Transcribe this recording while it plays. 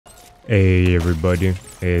Hey everybody,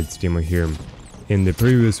 it's Dimo here. In the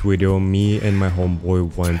previous video, me and my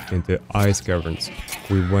homeboy went into ice caverns.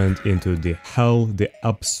 We went into the hell, the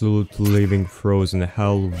absolute living frozen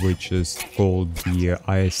hell, which is called the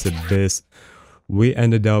ice abyss. We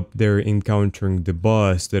ended up there encountering the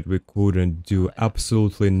boss that we couldn't do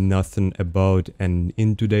absolutely nothing about, and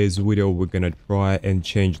in today's video we're gonna try and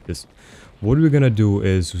change this. What we're gonna do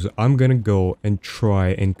is, I'm gonna go and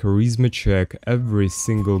try and charisma check every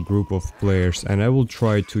single group of players, and I will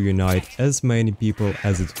try to unite as many people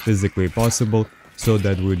as it's physically possible, so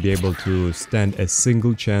that we'll be able to stand a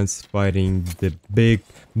single chance fighting the big,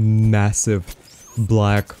 massive,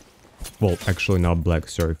 black, well, actually not black,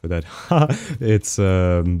 sorry for that, it's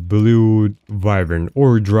blue wyvern,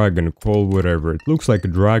 or dragon, call whatever. It looks like a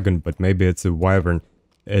dragon, but maybe it's a wyvern.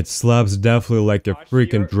 It slaps definitely like a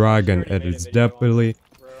freaking dragon, and it's definitely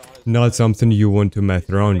not something you want to mess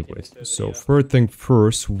around with. So first thing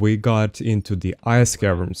first, we got into the ice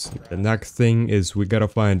caverns. The next thing is we gotta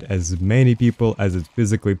find as many people as it's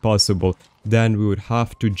physically possible. Then we would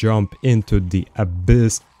have to jump into the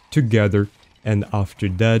abyss together, and after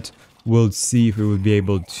that we'll see if we will be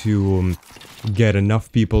able to get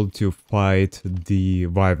enough people to fight the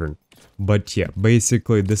wyvern. But yeah,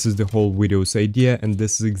 basically this is the whole video's idea, and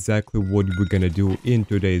this is exactly what we're gonna do in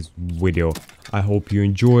today's video. I hope you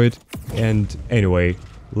enjoy it, and anyway,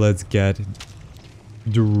 let's get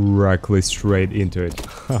directly straight into it.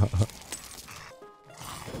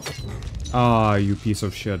 Ah, you piece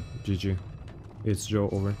of shit. GG. It's Joe,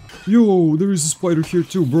 over. Yo, there is a spider here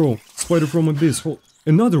too, bro. Spider from Abyss.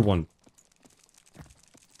 Another one.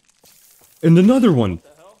 And another one.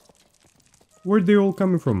 Where'd they all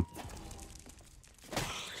coming from?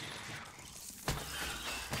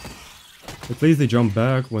 At least they jump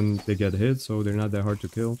back when they get hit, so they're not that hard to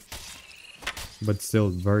kill. But still,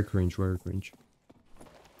 very cringe, very cringe.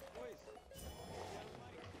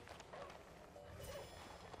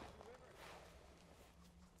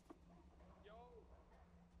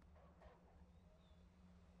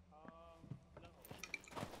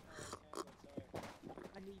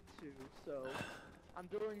 I need to, so I'm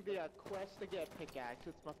doing the quest to get pickaxe.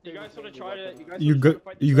 It's my favorite. You guys want to try to?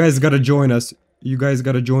 You guys gotta join us. You guys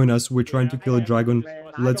gotta join us. We're trying to kill a dragon.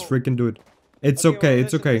 Let's freaking do it. It's okay.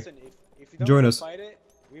 It's okay. Listen, if you don't Join wanna us. Fight it,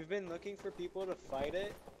 we've been looking for people to fight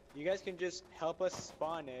it. You guys can just help us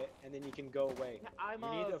spawn it, and then you can go away. I'm You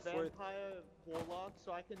a need a vampire warlock,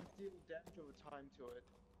 so I can deal damage over time to it.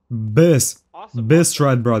 Biss. Awesome. Biss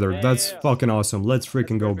right, brother. Yeah, That's yeah. fucking awesome. Let's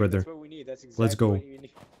freaking go, Perfect, brother. That's what we need. That's exactly Let's go. what you need.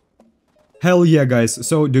 Hell yeah, guys.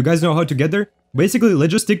 So, do you guys know how to get there? Basically,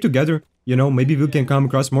 let's just stick together. You know, maybe we can come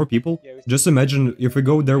across more people. Just imagine if we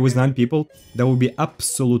go there with 9 people, that would be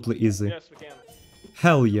absolutely easy. Yes, we can.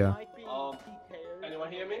 Hell yeah. Might be TKO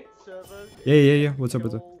Anyone hear me? servers. Yeah. What's up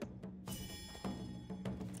with it?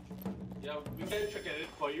 Yeah, we can check it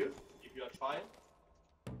for you if you are trying.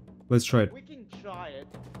 Let's try it. We can try it.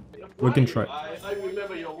 We can try. I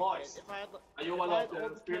remember your voice. If I had, Are you if one I of had all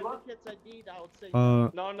the the streamers? kits I need, I would say.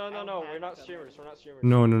 No, we're not streamers. We're not streamers.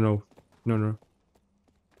 No.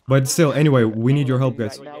 But still, anyway, we need your help,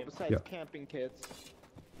 guys. Right now, besides Yeah. camping kits.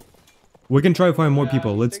 We can try to find more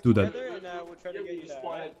people. Let's do that. Together and, we'll try to Yeah, get we you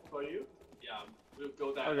spawn that. it for you. Yeah, we'll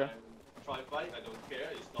go there Okay. and try and fight. I don't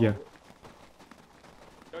care. It's not. Yeah.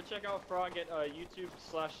 Go check out Frog at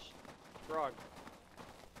YouTube/Frog.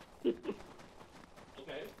 Okay.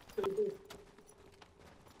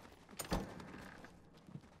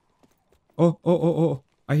 Oh.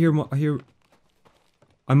 I hear.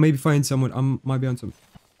 I maybe find someone. I might be on some.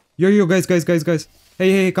 Yo, guys.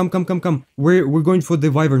 Hey, come. We're going for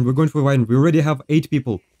the wyvern. We already have 8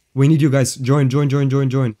 people. We need you guys. Join.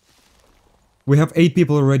 We have 8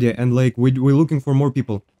 people already, and like we're looking for more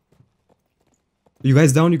people. You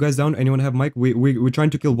guys down? Anyone have mic? We're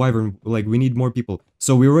trying to kill wyvern. Like, we need more people.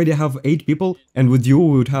 So we already have 8 people, and with you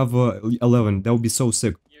we would have 11. That would be so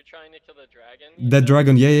sick. You're trying to kill the dragon? That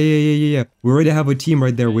dragon, yeah. We already have a team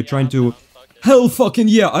right there. We're trying to... Hell fucking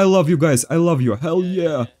yeah! I love you guys. I love you. Hell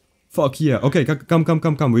yeah. Fuck yeah. Okay, come.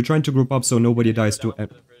 We're trying to group up so nobody dies too.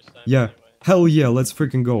 Yeah. Hell yeah, let's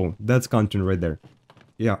freaking go. That's content right there.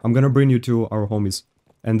 Yeah, I'm gonna bring you to our homies.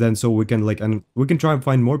 And then so we can like... And we can try and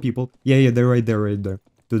find more people. Yeah, they're right there.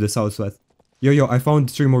 To the southwest. Yo, I found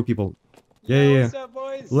 3 more people. Yeah. What's up,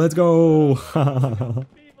 boys? Let's go! People,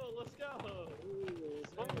 let's go!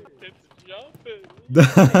 It's jumping!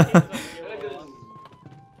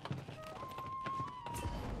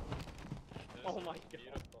 Oh my god.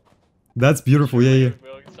 That's beautiful, yeah.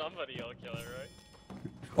 Somebody will kill it, right?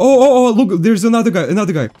 Oh, look, there's another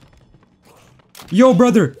guy. Yo,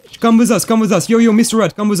 brother, come with us. Yo, Mr.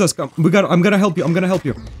 Red, come with us. I'm gonna help you.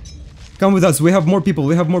 Come with us. We have more people.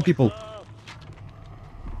 We have more people.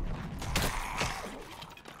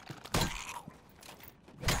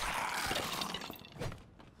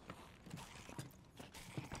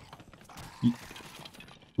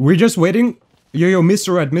 We're just waiting. Yo,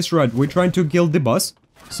 Mr. Red, we're trying to kill the boss.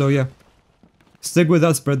 So yeah. Stick with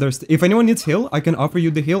us, brothers. If anyone needs heal, I can offer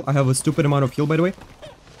you the heal. I have a stupid amount of heal, by the way.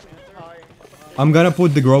 I'm gonna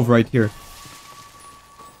put the grove right here.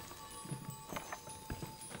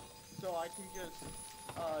 So I can just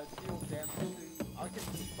deal damage to you. I can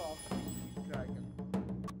keep off the dragon.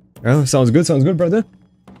 Oh, sounds good, brother.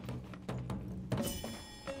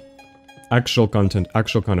 Actual content.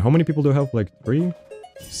 How many people do we have? Like 3,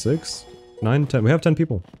 6, 9, 10. We have 10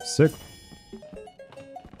 people. Sick.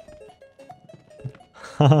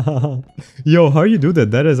 Yo, how you do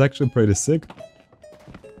that? That is actually pretty sick.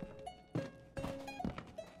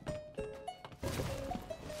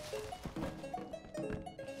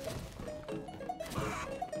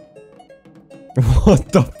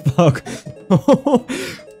 What the fuck?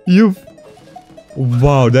 You...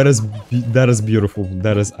 Wow, that is beautiful.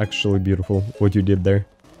 That is actually beautiful, what you did there.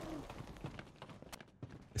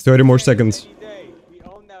 30 more seconds. We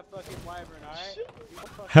own that fucking wyvern, alright?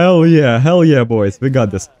 Hell yeah, boys. We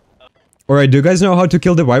got this. Alright, do you guys know how to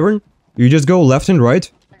kill the wyvern? You just go left and right.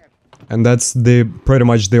 And that's pretty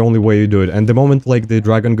much the only way you do it. And the moment, like, the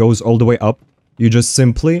dragon goes all the way up, you just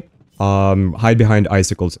simply, hide behind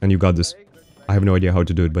icicles, and you got this. I have no idea how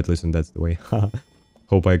to do it, but listen, that's the way.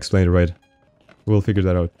 Hope I explained it right. We'll figure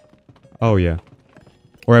that out. Oh, yeah.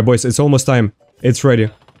 Alright, boys, it's almost time. It's ready.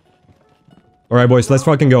 Alright, boys, let's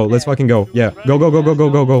fucking go. Let's fucking go. Yeah, go.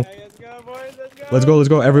 Let's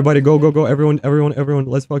go. Everybody, go. Everyone.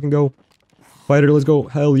 Let's fucking go. Fighter, let's go.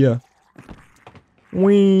 Hell yeah.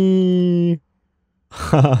 Wee.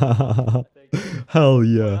 Hell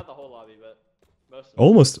yeah.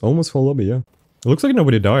 Almost full lobby, yeah. It looks like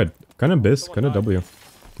nobody died. Kinda bis, kinda W.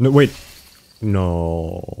 No, wait.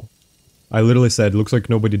 No. I literally said, looks like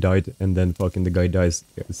nobody died, and then fucking the guy dies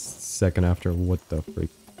a second after. What the freak?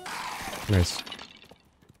 Nice.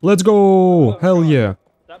 Let's go! Hell yeah!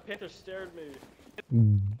 That panther stared me.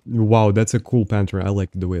 Wow, that's a cool panther. I like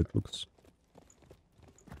the way it looks.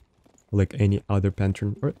 Like any other panther.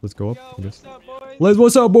 Alright, let's go up.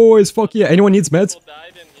 What's up, boys? Fuck yeah! Anyone needs meds?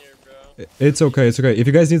 It's okay, it's okay. If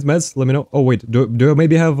you guys need meds, let me know. Oh wait, do I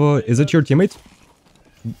maybe have is it your teammate?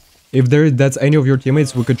 If that's any of your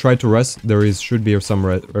teammates, we could try to rest. Should be some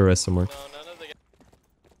rest somewhere.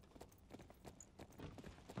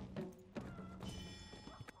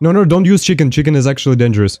 No, don't use chicken. Chicken is actually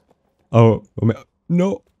dangerous. Oh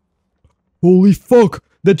no. Holy fuck!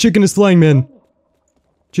 That chicken is flying, man.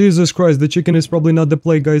 Jesus Christ, the chicken is probably not the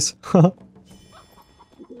play, guys.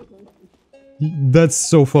 That's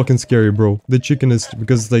so fucking scary, bro. The chicken is...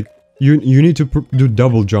 Because, like, you need to do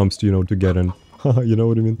double jumps, you know, to get in. You know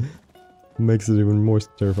what I mean? Makes it even more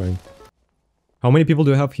terrifying. How many people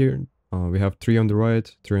do we have here? We have 3 on the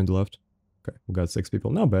right, 3 on the left. Okay, we got 6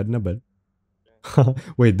 people. Not bad, not bad.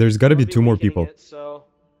 Wait, there's gotta be 2 more people.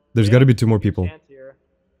 There's gotta be 2 more people. Yeah.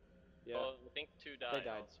 Well, I think 2 died.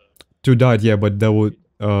 2 died, yeah, but that would...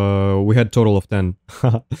 we had total of 10.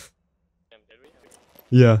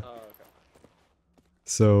 Yeah. Oh, okay.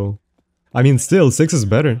 So... I mean, still, 6 is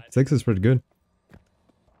better. 6 is pretty good.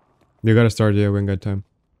 You gotta start, yeah, we ain't got time.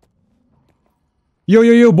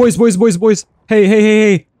 Yo, boys!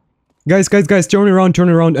 Hey! Guys, turn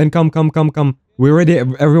around, and come. We're ready,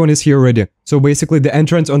 everyone is here already. So basically, the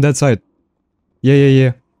entrance on that side.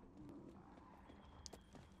 Yeah.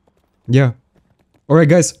 Yeah. Alright,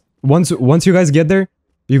 guys, once you guys get there,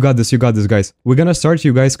 you got this, guys. We're gonna start,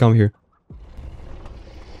 you guys come here.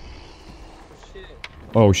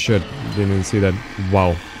 Oh shit, didn't even see that.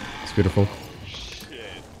 Wow, it's beautiful. Shit.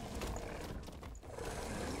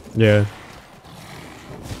 Yeah.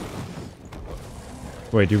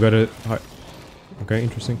 Wait, you gotta... Okay,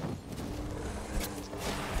 interesting.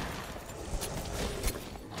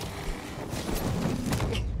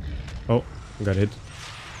 Oh, got hit.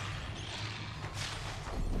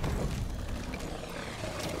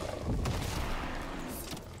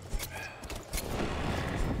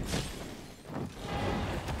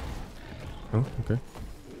 Oh, okay.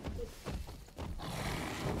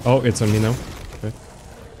 Oh, it's on me now. Okay.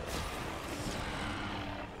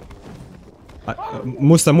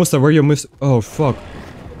 Musta, where you Musta? Oh, fuck.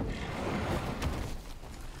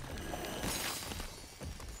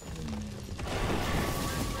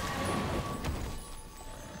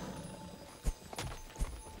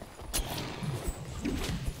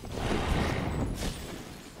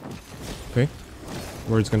 Okay.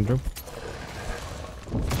 Where it's gonna drop?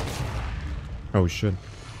 Oh, shit.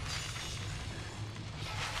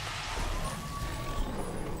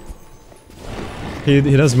 He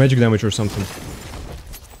does magic damage or something.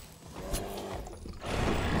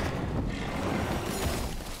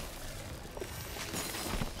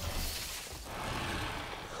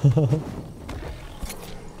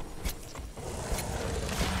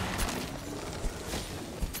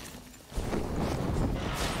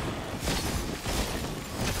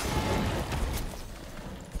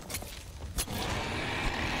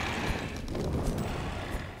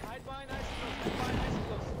 Hide behind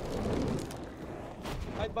icicles.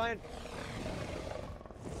 Hide behind.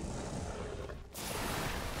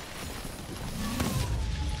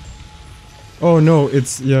 Oh no,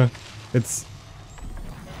 it's yeah, it's.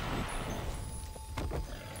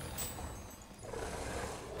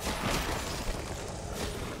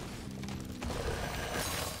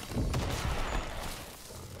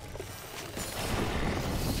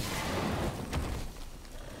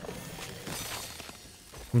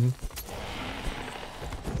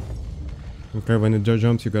 Okay, when it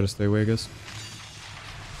jumps, you gotta stay away, I guess.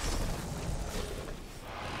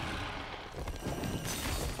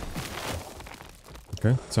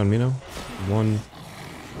 Okay, it's on me now. 1.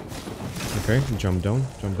 Okay, jump down,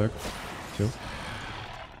 jump back. 2.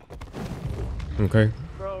 Okay,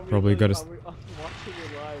 Bro, probably gotta. I'm watching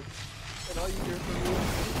it live, and all you hear from me is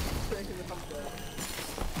saying that I'm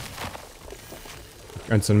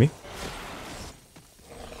dead. Answer me.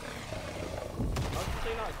 I'm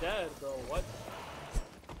saying not dead, bro. What?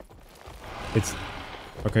 It's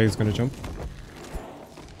okay. It's gonna jump.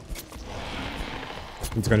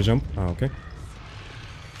 It's gonna jump. Ah, okay.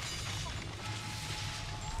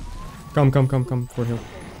 Come for him.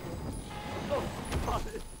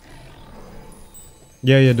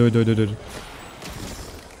 Yeah, do it.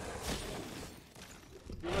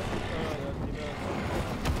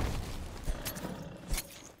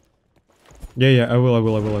 Yeah, I will.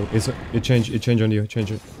 It change on you,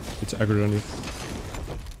 change it. It's aggroed on you.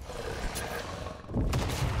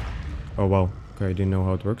 Oh wow, okay, I didn't know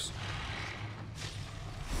how it works.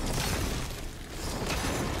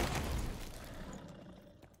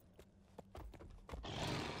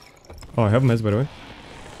 Oh, I have meds, by the way.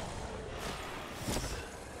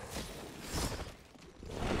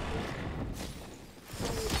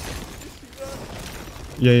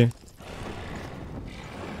 Yeah.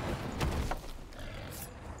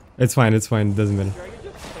 It's fine, it doesn't matter.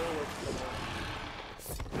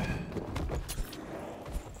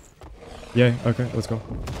 Yeah, okay, let's go.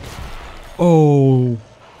 Oh!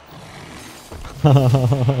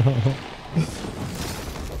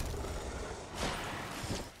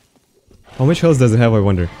 How much health does it have, I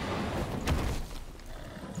wonder?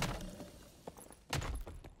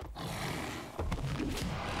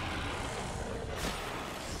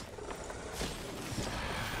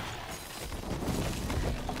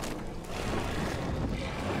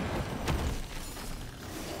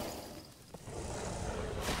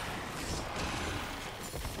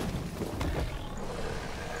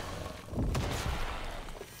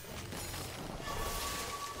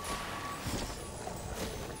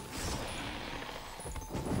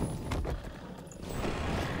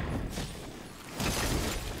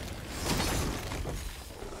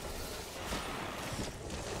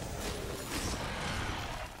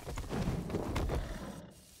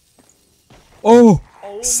 Oh!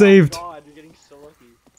 Saved!